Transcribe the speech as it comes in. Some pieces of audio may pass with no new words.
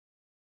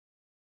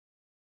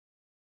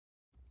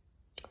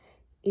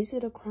Is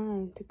it a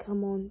crime to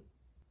come on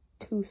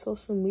to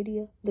social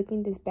media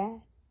looking this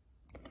bad?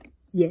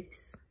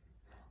 Yes.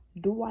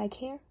 Do I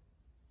care?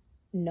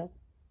 No.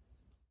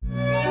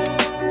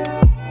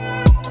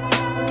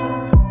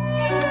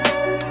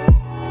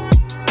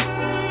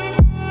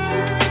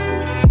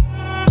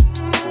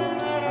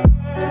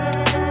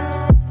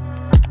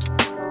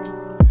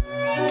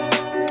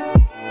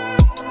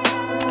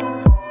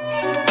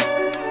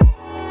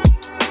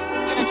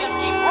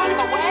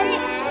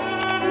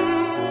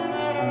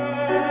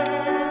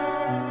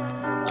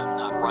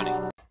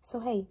 So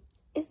hey,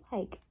 it's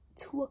like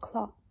 2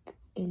 o'clock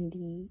in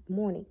the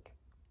morning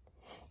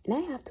and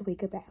I have to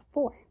wake up at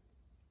 4.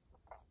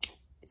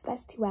 So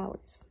that's 2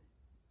 hours.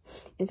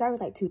 It's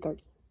already like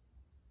 2:30.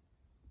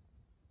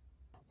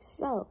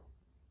 So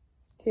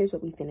here's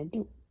what we finna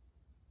do.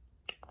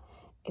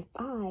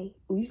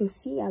 You can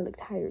see I look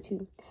tired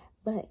too,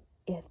 but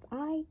if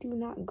I do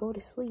not go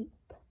to sleep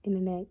in the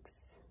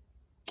next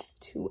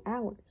 2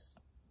 hours,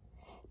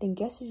 then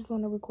guess who's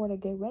gonna record a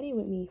get ready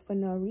with me for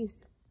no reason?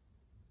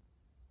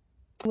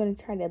 I'm gonna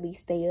try to at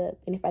least stay up,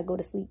 and if I go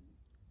to sleep,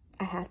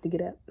 I have to get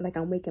up. Like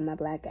I'm waking my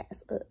black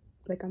ass up.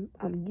 Like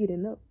I'm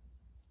getting up,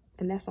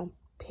 and that's on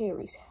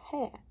Perry's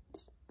hat.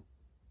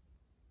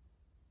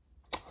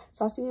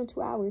 So I'll see you in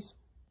 2 hours.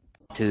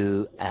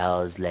 2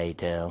 hours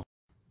later.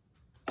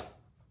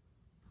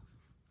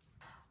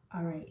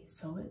 All right,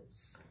 so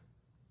it's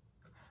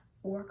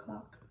 4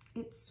 o'clock.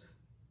 It's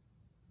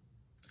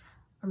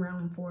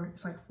around 4.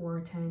 It's like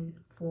 4:10,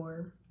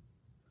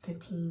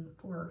 4:15,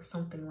 4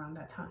 something around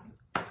that time.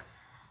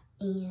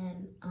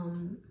 And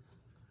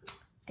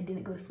I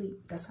didn't go to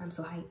sleep. That's why I'm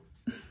so hyped.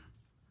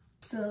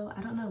 So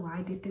I don't know why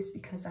I did this,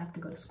 because I have to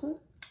go to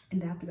school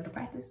and then I have to go to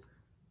practice.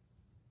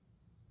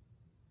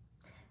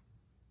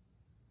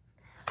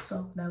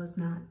 So that was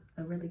not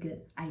a really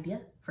good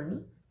idea for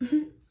me.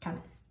 Kind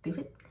of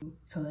stupid.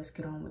 So let's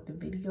get on with the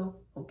video.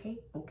 Okay.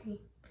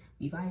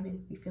 We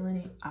vibing, we feeling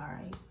it. All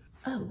right.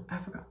 Oh, I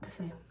forgot to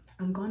say,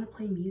 I'm going to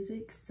play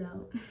music.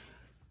 So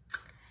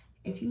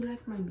if you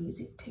like my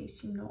music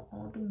taste, you know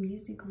all the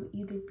music will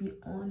either be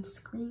on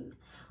screen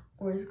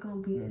or it's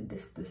gonna be in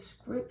this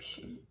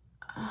description.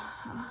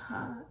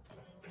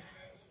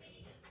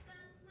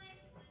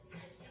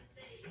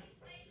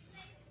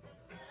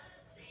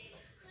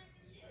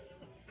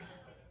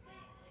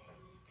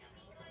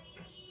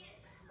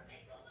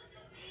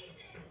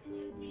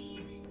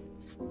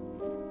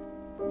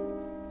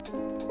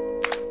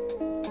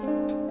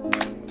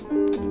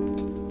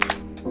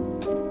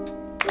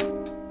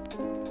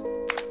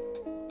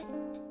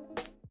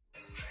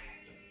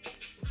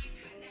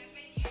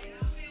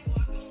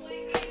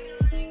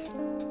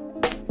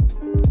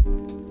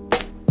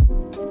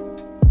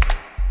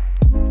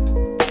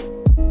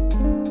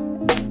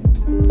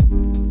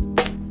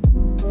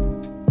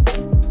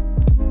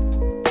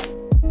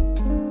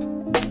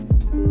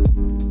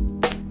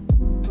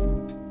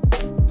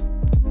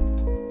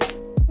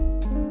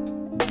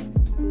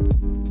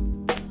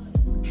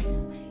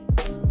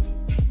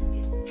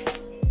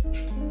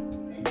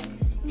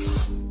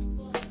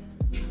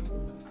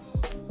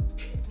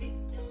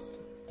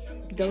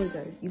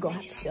 Dozer, you gonna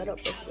have to shut up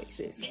real quick,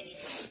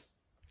 sis.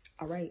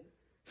 All right,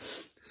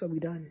 so we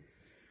done.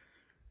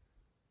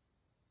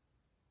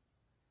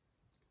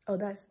 Oh,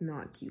 that's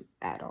not cute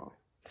at all.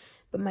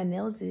 But my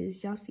nails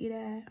is, y'all see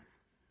that?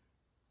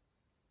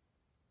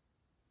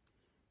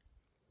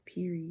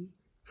 Period.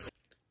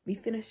 We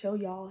finna show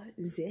y'all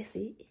the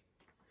fit,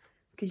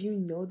 cause you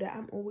know that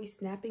I'm always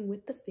snapping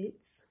with the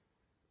fits.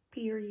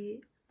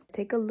 Period.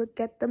 Take a look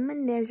at the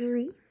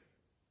menagerie.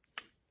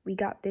 We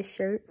got this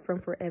shirt from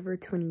Forever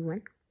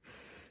 21,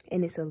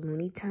 and it's a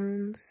Looney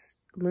Tunes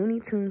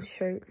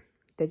shirt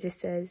that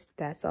just says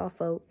 "That's all,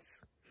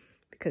 folks,"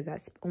 because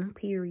that's on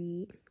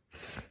period.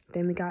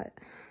 Then we got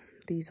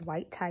these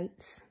white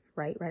tights,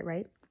 right.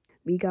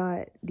 We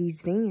got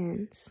these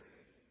Vans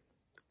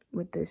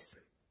with this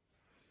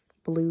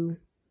blue,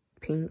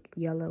 pink,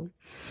 yellow.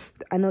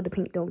 I know the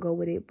pink don't go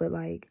with it, but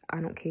like I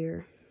don't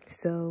care.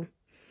 So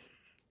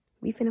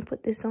we finna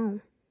put this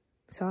on.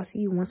 So I'll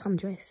see you once I'm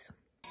dressed.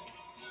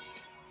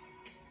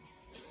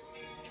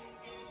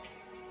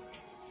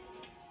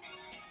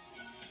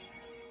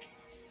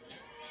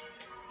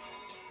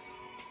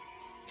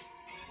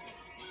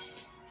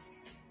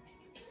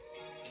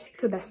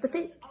 So that's the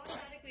fit.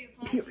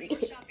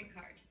 Period.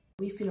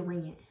 We finna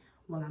rant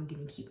while I'm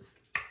getting cute.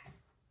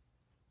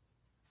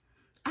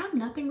 I have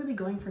nothing really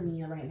going for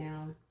me right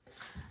now.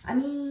 I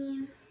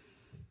mean,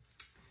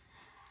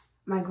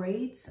 my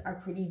grades are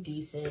pretty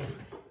decent.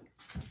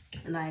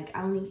 Like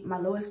my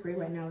lowest grade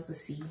right now is a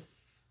C.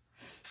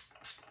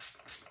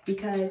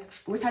 Because,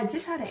 which I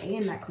just had an A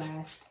in that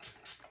class.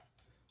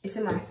 It's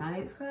in my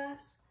science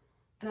class.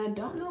 And I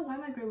don't know why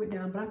my grade went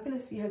down, but I'm finna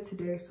see her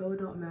today, so it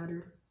don't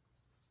matter.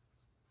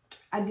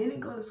 I didn't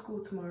go to school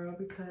tomorrow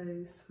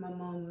because my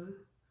mama,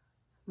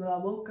 I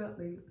woke up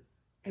late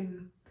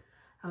and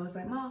I was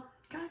like, Mom,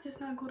 can I just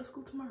not go to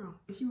school tomorrow?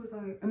 And she was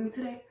like,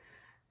 today.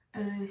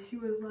 And she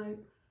was like,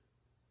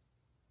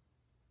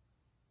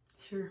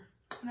 sure.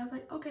 And I was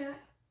like, okay.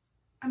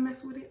 I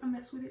mess with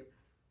it.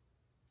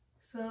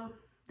 So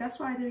that's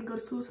why I didn't go to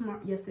school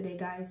yesterday,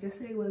 guys.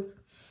 Yesterday was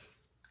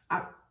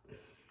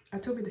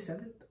October the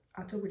 7th,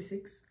 October the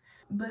 6th.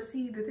 But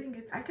see, the thing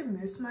is, I can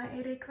miss my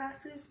 8A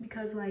classes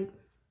because like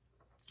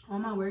all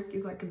my work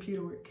is like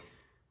computer work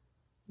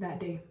that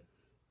day.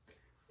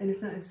 And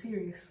it's nothing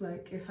serious.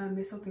 Like if I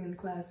miss something in the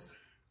class,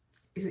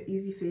 it's an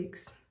easy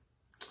fix.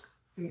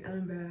 Ain't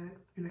nothing bad.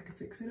 And I can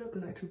fix it up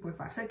in like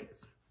 2.5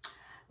 seconds.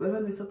 But if I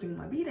miss something on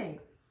my B-Day,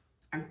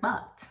 I'm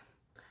fucked.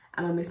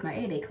 I'm gonna miss my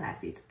 8A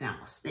classes and I'm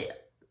gonna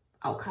slip.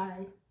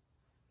 Okay?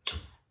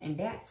 And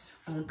that's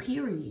on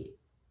period.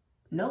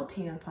 No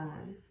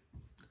tampon.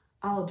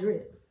 All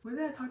drip. What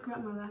did I talk about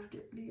in my last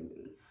get ready with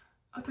me?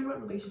 I'll talk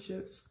about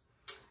relationships.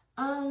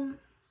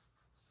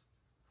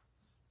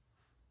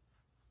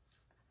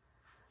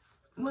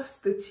 What's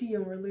the tea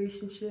on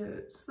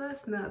relationships?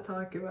 Let's not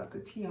talk about the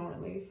tea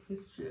on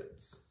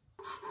relationships.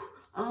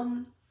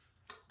 I'm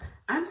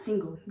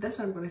single. That's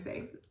what I'm gonna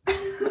say.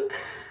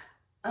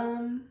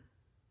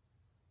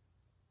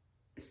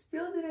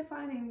 Still didn't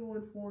find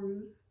anyone for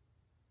me.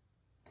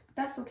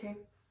 That's okay.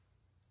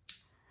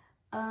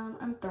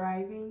 I'm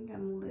thriving.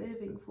 I'm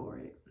living for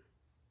it.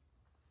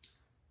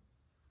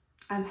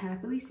 I'm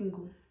happily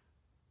single.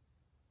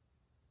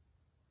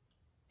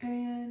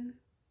 And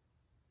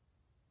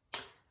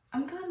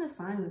I'm kind of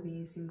fine with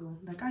being single.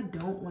 Like, I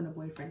don't want a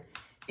boyfriend,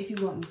 if you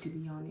want me to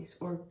be honest,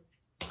 or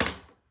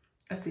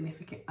a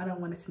significant. I don't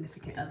want a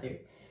significant other.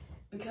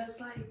 Because,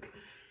 like,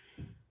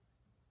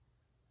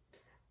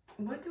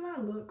 what do I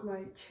look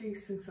like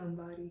chasing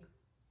somebody?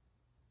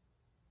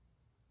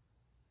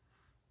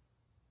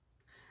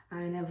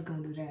 I ain't never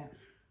gonna do that.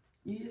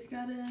 You just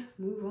gotta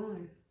move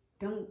on.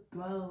 Don't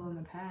dwell on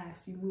the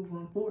past. You move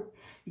on forward.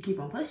 You keep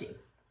on pushing.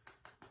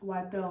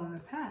 Why dwell on the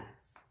past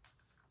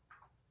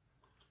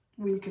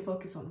when you can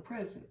focus on the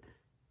present?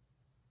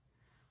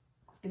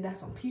 And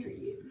that's on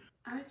period.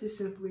 I just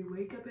simply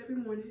wake up every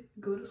morning,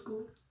 go to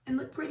school, and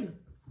look pretty.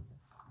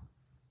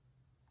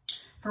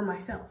 For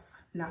myself,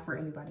 not for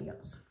anybody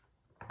else.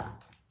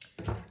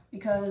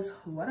 Because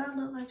what I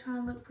look like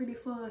trying to look pretty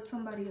for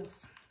somebody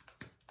else?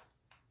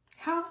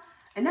 How?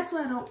 And that's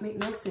why I don't make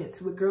no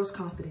sense with girls'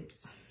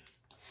 confidence.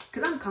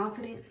 Because I'm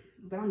confident,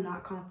 but I'm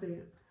not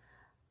confident.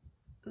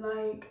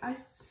 Like,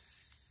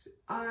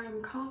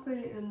 I'm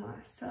confident in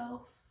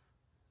myself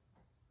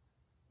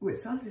with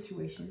some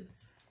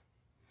situations.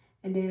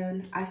 And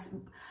then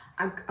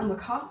I'm a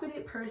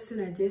confident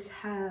person. I just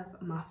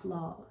have my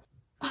flaws.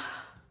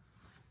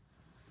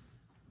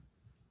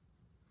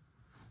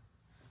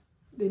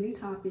 The new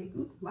topic.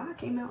 Ooh, why I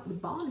came out the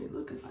bonnet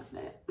looking like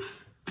that.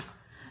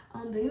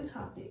 The new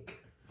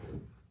topic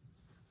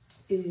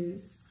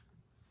is,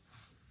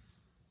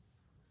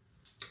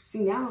 see,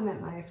 now I'm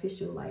at my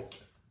official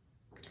like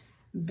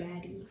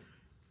baddie.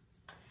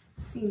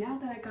 See, now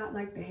that I got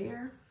like the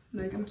hair,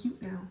 like I'm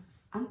cute now.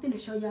 I'm finna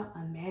show y'all a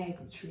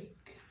mag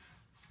trick.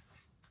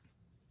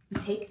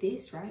 You take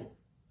this, right?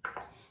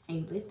 And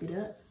you lift it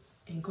up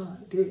and go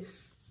like this.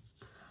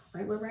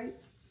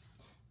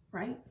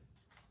 Right?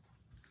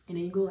 And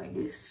then you go like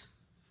this.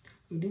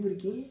 You do it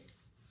again.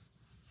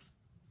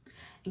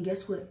 And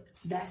guess what?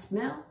 That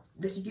smell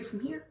that you get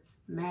from here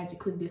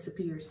magically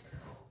disappears.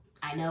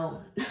 I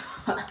know.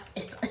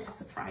 It's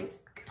surprising.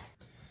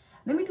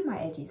 Let me do my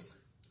edges.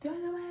 Do I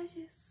do my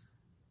edges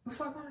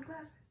before I put on the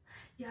glasses?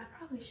 Yeah, I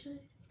probably should,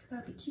 because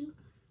that'd be cute.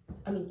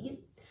 I mean,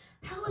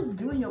 how is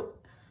doing your...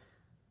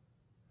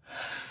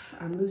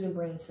 I'm losing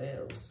brain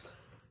cells,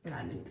 and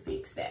I need to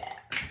fix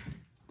that.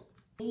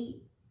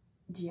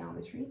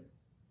 Geometry.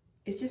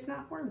 It's just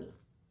not for me.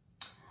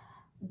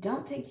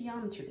 Don't take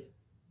geometry.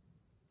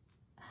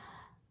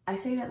 I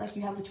say that like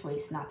you have a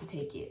choice not to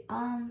take it.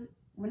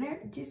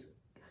 Just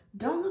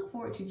don't look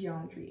forward to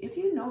geometry. If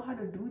you know how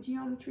to do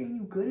geometry and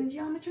you're good in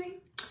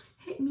geometry,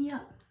 hit me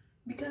up,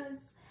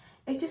 because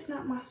it's just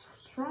not my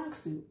strong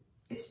suit.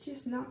 It's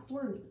just not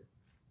for me.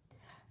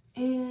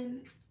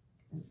 And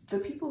the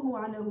people who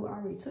I know who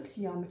already took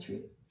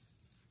geometry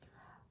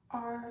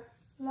are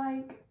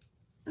like,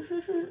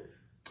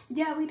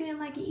 yeah, we didn't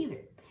like it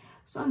either.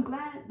 So I'm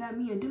glad that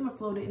me and Duma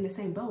floated in the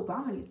same boat, but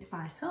I'm gonna need to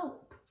find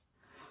help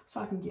so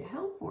I can get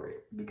help for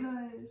it,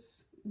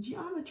 because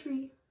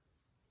geometry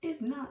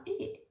is not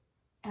it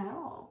at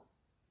all.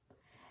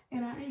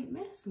 And I ain't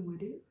messing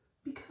with it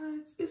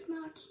because it's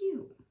not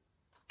cute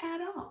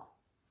at all.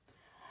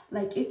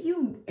 Like, if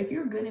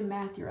you're good in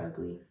math, you're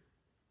ugly.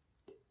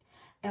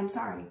 And I'm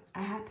sorry,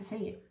 I had to say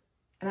it.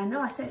 And I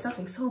know I said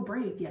something so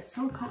brave, yet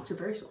so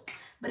controversial,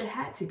 but it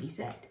had to be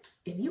said.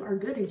 If you are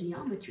good in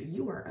geometry,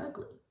 you are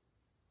ugly.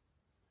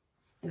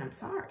 And I'm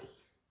sorry,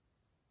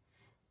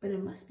 but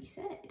it must be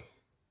said.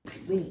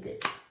 We need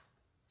this.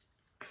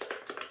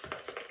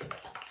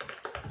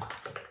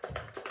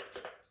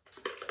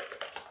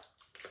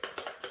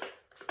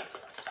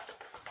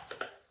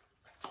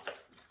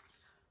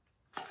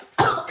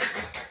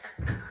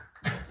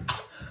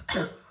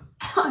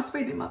 I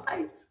sprayed it in my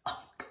face.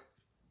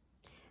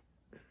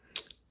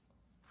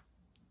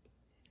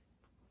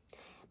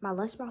 My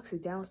lunchbox is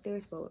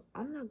downstairs, but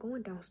I'm not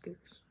going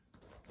downstairs.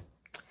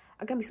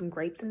 I got me some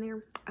grapes in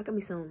there. I got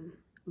me some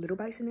little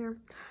bites in there.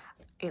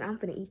 And I'm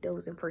finna eat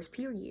those in first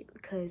period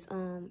because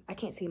I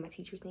can't say my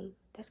teacher's name.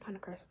 That's kind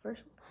of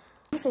controversial.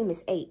 I'm gonna say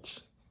Miss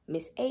H.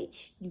 Miss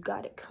H, you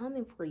got it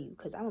coming for you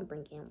because I'm gonna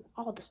bring in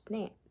all the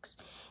snacks.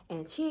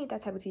 And she ain't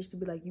that type of teacher to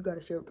be like, you gotta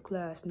share with the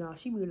class. Nah,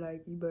 she be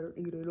like, you better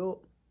eat it up.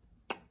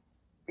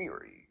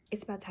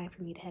 It's about time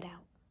for me to head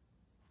out.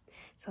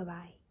 So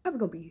bye. I'm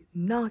gonna be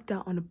knocked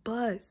out on the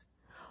bus.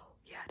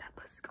 Yeah, that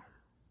bus is gonna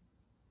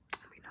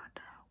be knocked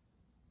out.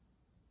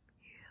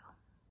 Yeah.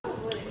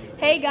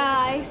 Hey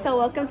guys, so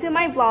welcome to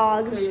my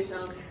vlog. Kill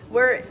yourself.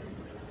 We're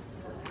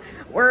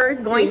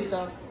going Kill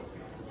yourself.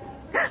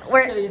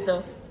 we're Kill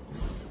yourself.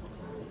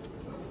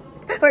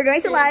 we're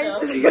going to Kill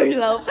lunch.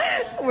 yourself.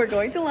 We're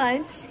going to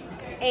lunch.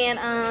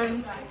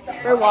 And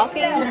we're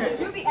walking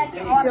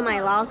to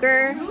my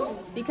locker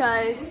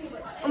because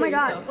oh my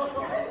god.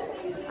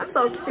 I'm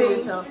so Kill cute.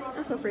 yourself.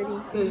 I'm so pretty.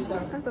 Kill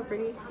yourself. I'm so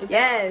pretty.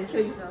 Yes.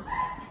 Kill yourself.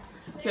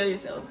 Kill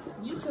yourself.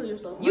 You kill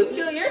yourself. You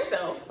kill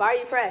yourself. Why are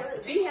you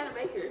pressed? Be Hannah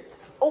Baker.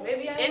 Oh.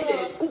 Maybe I end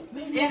it.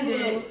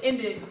 End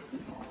it.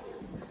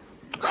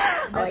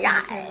 Oh my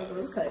god.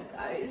 Was cut,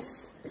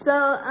 guys. So,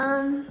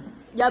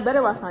 y'all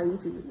better watch my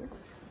YouTube video.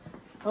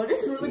 Oh,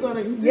 this is really going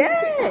on YouTube.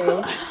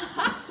 Yeah.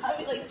 I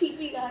mean, like, peek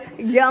me, guys.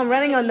 Yeah, I'm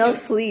running on no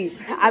sleep.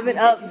 I've been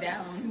up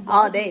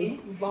all day.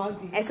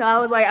 And so I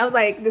was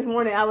like, this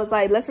morning, I was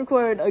like, let's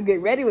record a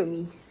get ready with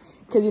me.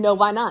 Cause you know,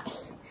 why not?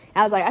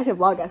 I was like, I should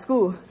vlog at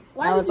school.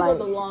 Why did you go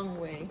the long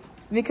way?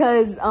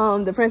 Because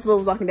the principal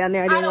was walking down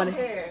there. I didn't want to.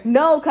 Care.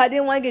 No, cause I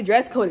didn't want to get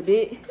dress coded,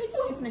 bitch. Bitch,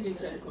 you ain't finna get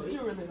dress code.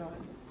 You're really not.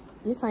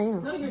 Yes, I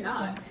am. No, you're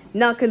not.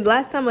 No, cause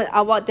last time I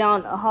walked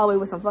down a hallway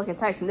with some fucking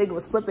types, the nigga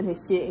was flipping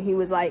his shit, and he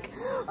was like,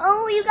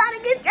 "Oh, you gotta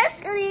get dress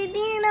coded,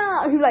 you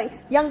know." He was like,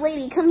 "Young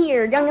lady, come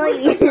here, young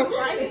lady." Give me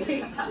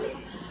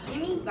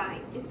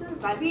vibe. It's a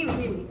vibe. You even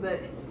hear me, but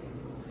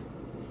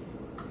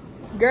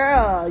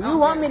girl, you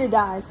want me to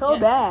die so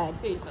bad.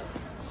 Kill yourself.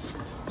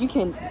 You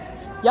can.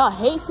 Y'all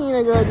hate seeing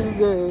a girl do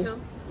good. Kill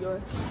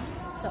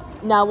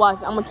yourself. Now watch,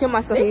 I'm gonna kill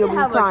myself They and you'll should be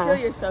have a crying. kill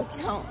yourself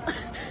count.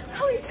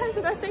 How many times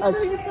did I say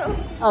kill yourself?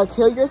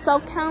 Kill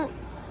yourself count?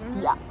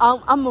 Yeah,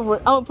 I'm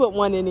gonna put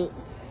one in it.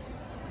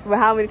 But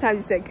how many times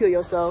you said kill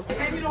yourself?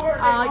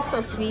 Oh, you're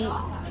so sweet.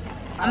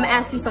 I'm gonna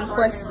ask you some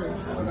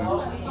questions.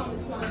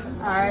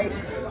 Alright.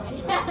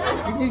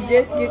 Did you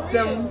just get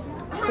them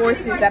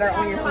courses that are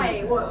on your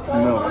feet? No.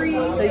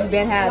 So you've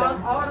been had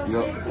them?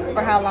 Yup.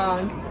 For how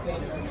long?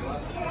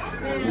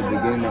 The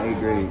beginning of 8th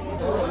grade.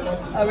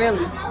 Oh,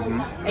 really?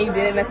 And you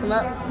didn't mess them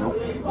up? Nope.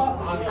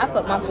 I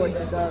put my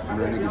forces up.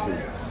 Real nigga shit.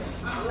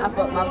 I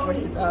put my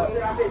forces up.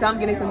 So I'm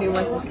getting some new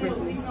ones this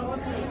Christmas.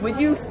 Would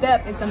you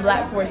step in some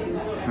black forces?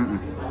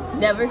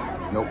 Never?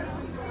 Nope.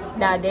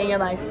 Not a day in your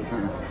life.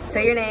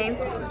 Say your name.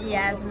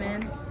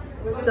 Yasmin.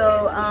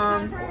 So,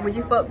 would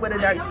you fuck with a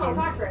dark skin?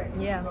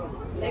 Yeah.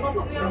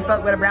 Would you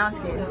fuck with a brown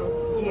skin?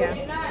 Yeah.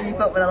 Would you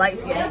fuck with a light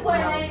skin?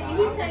 Why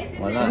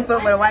Would you not?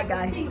 fuck with a white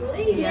guy?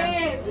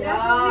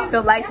 Yeah.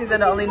 So light skins are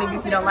the only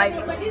niggas you don't like?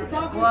 Well,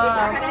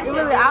 it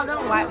really, I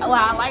don't like. Well,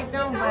 I like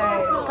them,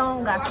 but some of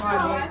them got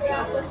small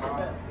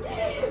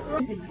dicks.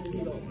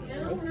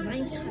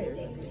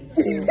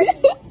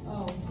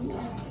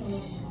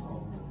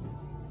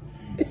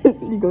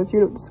 You go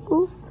shoot up the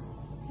school?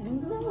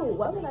 No,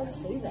 why would I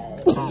say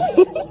that?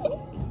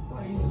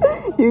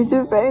 You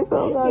just saying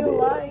so about You're it.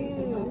 lying.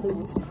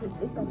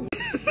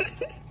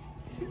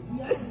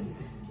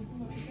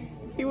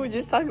 You were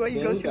just talking about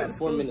you go shoot up the 4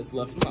 school. minutes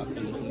left. I'm not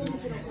finishing.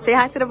 Say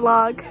hi to the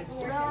vlog.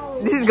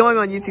 This is going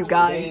on YouTube,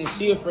 guys. Dang,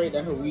 she afraid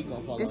that her week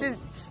gonna fall This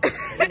off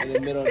is in the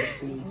middle of the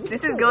scene.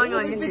 this is going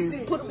on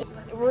YouTube.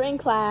 We're in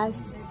class.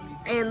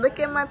 And look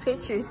at my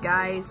pictures,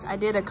 guys. I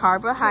did a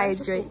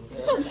carbohydrate.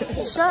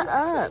 Shut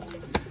up.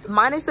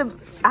 Mine is the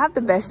I have the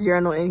best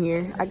journal in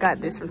here. I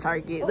got this from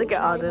Target. Look at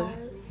all the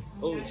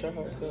Oh, try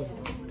herself.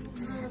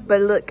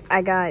 But look,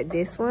 I got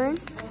this one.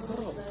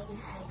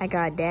 I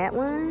got that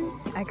one.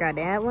 I got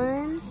that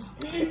one.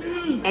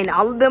 And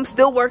all of them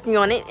still working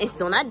on it. It's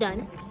still not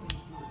done.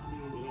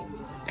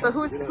 So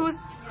who's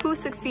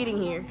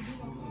succeeding here?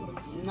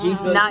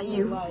 Jesus. Not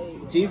you.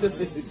 Jesus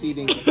is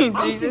succeeding.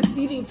 Jesus.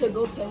 Succeeding to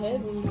go to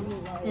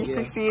heaven. You're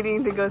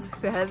succeeding to go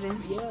to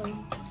heaven. Yeah.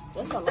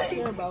 That's all I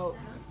care about.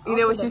 You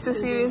know what you're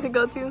succeeding to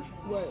go to?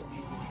 What?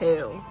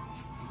 Hell.